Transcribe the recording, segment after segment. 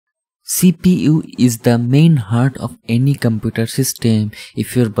CPU is the main heart of any computer system.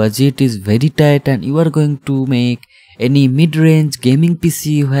 If your budget is very tight and you are going to make any mid-range gaming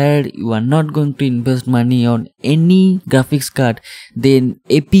PC where you are not going to invest money on any graphics card, then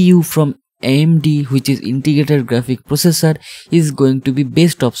APU from AMD, which is integrated graphic processor, is going to be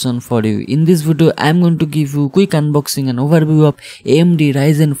best option for you. In this video I am going to give you quick unboxing and overview of AMD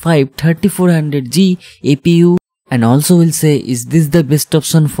Ryzen 5 3400G APU, and also will say is this the best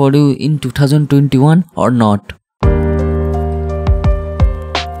option for you in 2021 or not.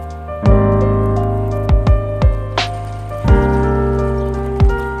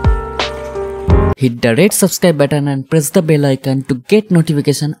 Hit the red subscribe button and press the bell icon to get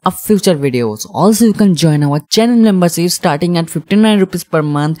notification of future videos. Also you can join our channel membership starting at 59 rupees per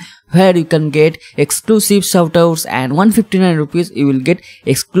month, where you can get exclusive shoutouts, and 159 rupees you will get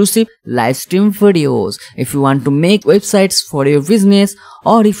exclusive live stream videos. If you want to make websites for your business,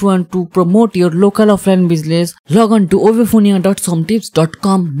 or if you want to promote your local offline business, log on to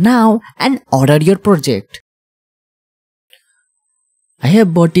ovephonia.somtips.com now and order your project. I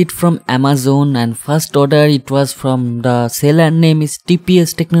have bought it from Amazon, and first order it was from the seller name is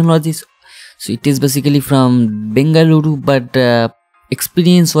TPS Technologies. So it is basically from Bengaluru, but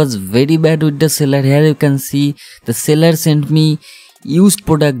experience was very bad with the seller. Here you can see the seller sent me used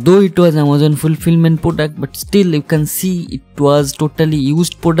product, though it was Amazon fulfillment product, but still you can see it was totally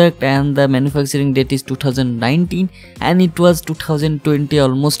used product, and the manufacturing date is 2019 and it was 2020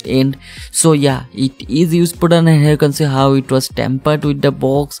 almost end. So yeah, it is used product, and here you can see how it was tampered with the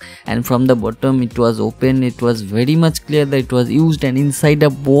box, and from the bottom it was open. It was very much clear that it was used, and inside the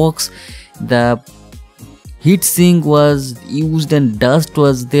box the heatsink was used and dust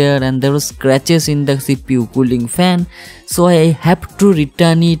was there, and there was scratches in the CPU cooling fan. So I have to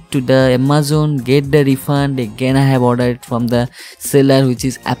return it to the Amazon, get the refund. Again I have ordered it from the seller, which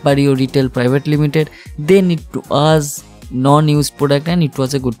is Appario Retail Private Limited. Then it was non-used product and it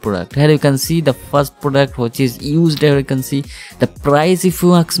was a good product. Here you can see the first product which is used. Here you can see the price. If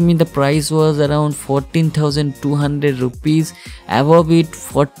you ask me, the price was around 14,200 rupees. Above it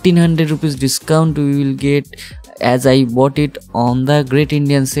 1400 rupees discount we will get, as I bought it on the Great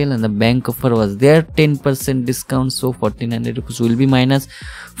Indian Sale and the bank offer was there, 10% discount. So 1400 rupees will be minus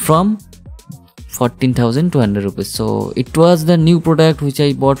from 14,200 rupees. So it was the new product which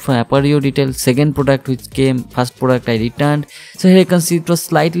I bought from Appario Retail. Second product which came, first product I returned. So here you can see it was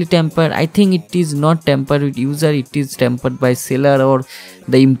slightly tempered. I think it is not tempered with user, it is tempered by seller or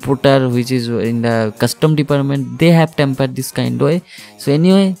the importer, which is in the custom department. They have tempered this kind of way. So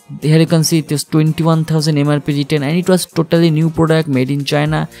anyway, here you can see it was 21,000 MRP return, and it was totally new product made in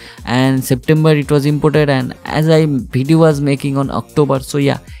China, and September it was imported, and as I video was making on October. So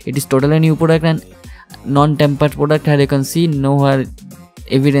yeah, it is totally new product and non-tempered product. Here you can see nowhere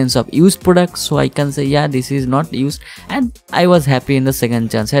evidence of used product, so I can say yeah, this is not used, and I was happy in the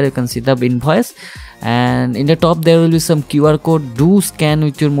second chance. Here you can see the invoice, and in the top there will be some QR code. Do scan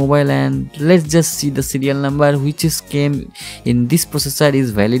with your mobile, and let's just see the serial number which is came in this processor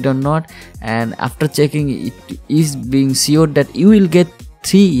is valid or not. And after checking, it is being sure that you will get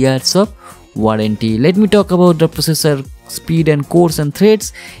 3 years of warranty. Let me talk about the processor speed and cores and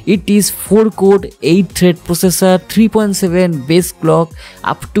threads. It is 4-core 8-thread processor, 3.7 base clock,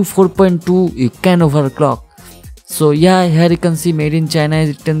 up to 4.2 you can overclock. So yeah, here you can see made in China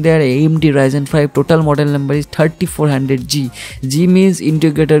is written there. AMD Ryzen 5 total model number is 3400G. G means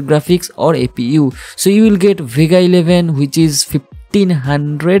integrated graphics or APU. So you will get VEGA 11, which is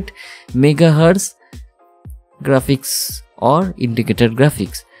 1500 megahertz graphics or integrated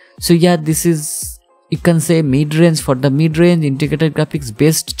graphics. So yeah, this is, you can say, mid-range. For the mid-range integrated graphics,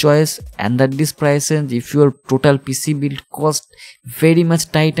 best choice. And at this price range, if your total PC build cost very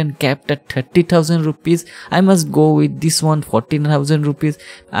much tight and capped at 30,000 rupees, I must go with this one, 14,000 rupees.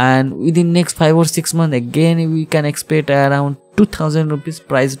 And within next 5 or 6 months again we can expect around 2,000 rupees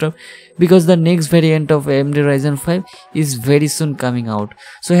price drop, because the next variant of AMD Ryzen 5 is very soon coming out.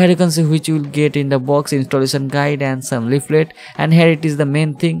 So here you can see which you will get in the box, installation guide and some leaflet. And here it is the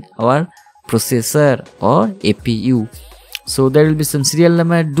main thing, our processor or APU. So there will be some serial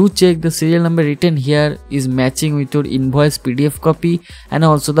number. Do check the serial number written here is matching with your invoice PDF copy and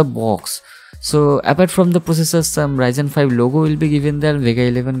also the box. So apart from the processor, some Ryzen 5 logo will be given there, VEGA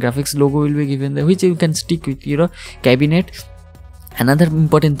 11 graphics logo will be given there, which you can stick with your cabinet. Another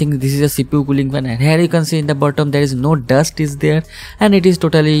important thing, this is a CPU cooling fan, and here you can see in the bottom there is no dust is there, and it is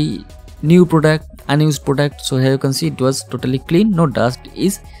totally new product, unused product. So here you can see it was totally clean, no dust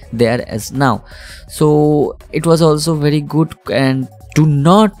is there as now. So it was also very good and do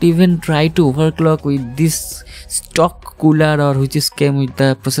not even try to overclock with this stock cooler, or which is came with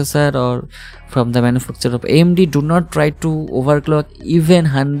the processor or from the manufacturer of AMD. Do not try to overclock even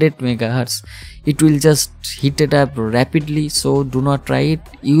 100 megahertz. It will just heat it up rapidly, so do not try it.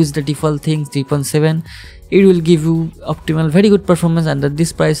 Use the default thing 3.7. it will give you optimal, very good performance under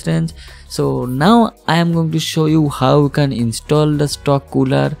this price range. So now I am going to show you how you can install the stock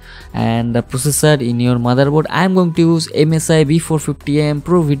cooler and the processor in your motherboard. I am going to use MSI B450M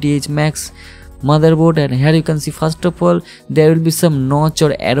Pro VDH Max motherboard, and here you can see, first of all, there will be some notch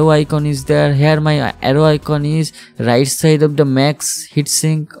or arrow icon is there. Here my arrow icon is right side of the max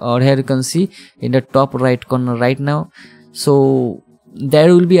heatsink, or here you can see in the top right corner right now. So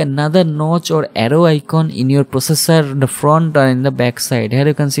there will be another notch or arrow icon in your processor in the front or in the back side. Here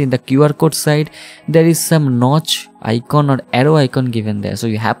you can see in the QR code side there is some notch icon or arrow icon given there. So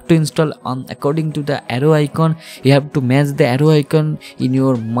you have to install on according to the arrow icon. You have to match the arrow icon in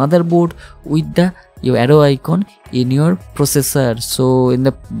your motherboard with the your arrow icon in your processor. So in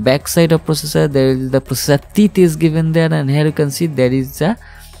the back side of processor there is the processor teeth is given there, and here you can see there is a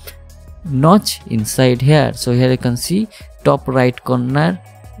notch inside here. So here you can see top right corner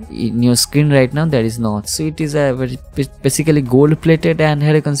in your screen right now there is notch. So it is a very basically gold plated, and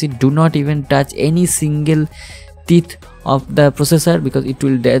here you can see do not even touch any single teeth of the processor, because it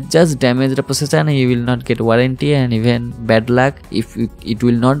will just damage the processor and you will not get warranty, and even bad luck if it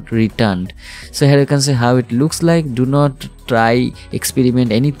will not returned. So here you can see how it looks like. Do not try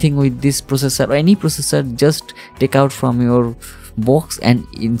experiment anything with this processor or any processor. Just take out from your box and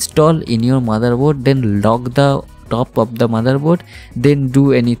install in your motherboard, then lock the top of the motherboard, then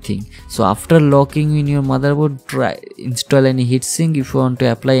do anything. So after locking in your motherboard, try install any heatsink if you want to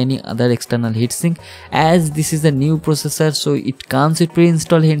apply any other external heatsink. As this is a new processor, so it comes with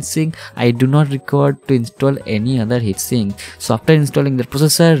pre-installed heatsink. I do not require to install any other heatsink. So after installing the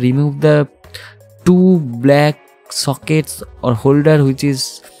processor, remove the two black sockets or holder which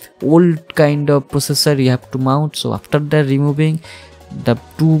is old kind of processor you have to mount. So after that, removing the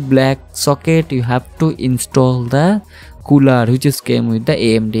two black socket, you have to install the cooler which is came with the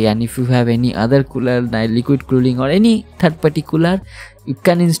AMD. And if you have any other cooler like liquid cooling or any third-party cooler, you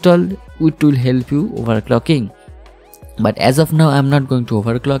can install. It will help you overclocking. But as of now, I am not going to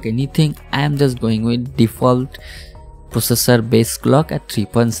overclock anything. I am just going with default processor base clock at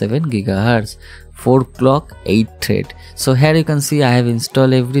 3.7 gigahertz, 4 clock 8 thread. So here you can see I have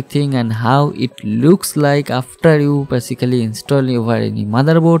installed everything and how it looks like after you basically install over any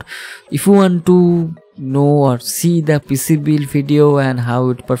motherboard. If you want to know or see the PC build video and how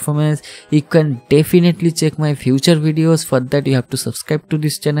it performs, you can definitely check my future videos. For that you have to subscribe to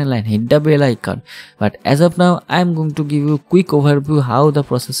this channel and hit the bell icon. But as of now, I am going to give you a quick overview how the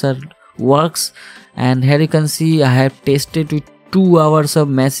processor works. And here you can see I have tested with 2 hours of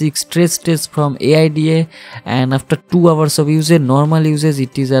massive stress test from AIDA, and after 2 hours of usage, normal usage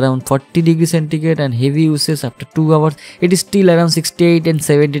it is around 40 degrees centigrade, and heavy usage after 2 hours it is still around 68 and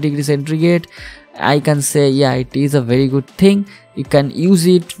 70 degrees centigrade. I can say yeah, it is a very good thing. You can use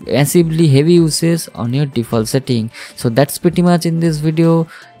it massively heavy usage on your default setting. So that's pretty much in this video.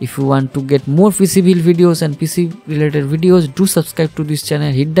 If you want to get more PC build videos and PC related videos, do subscribe to this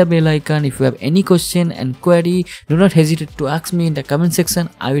channel, hit the bell icon. If you have any question and query, do not hesitate to ask me in the comment section.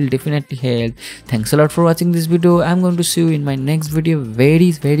 I will definitely help. Thanks a lot for watching this video. I'm going to see you in my next video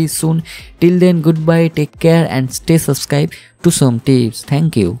very soon. Till then, goodbye, take care and stay subscribed to some tips.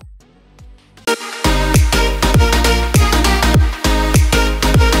 Thank you.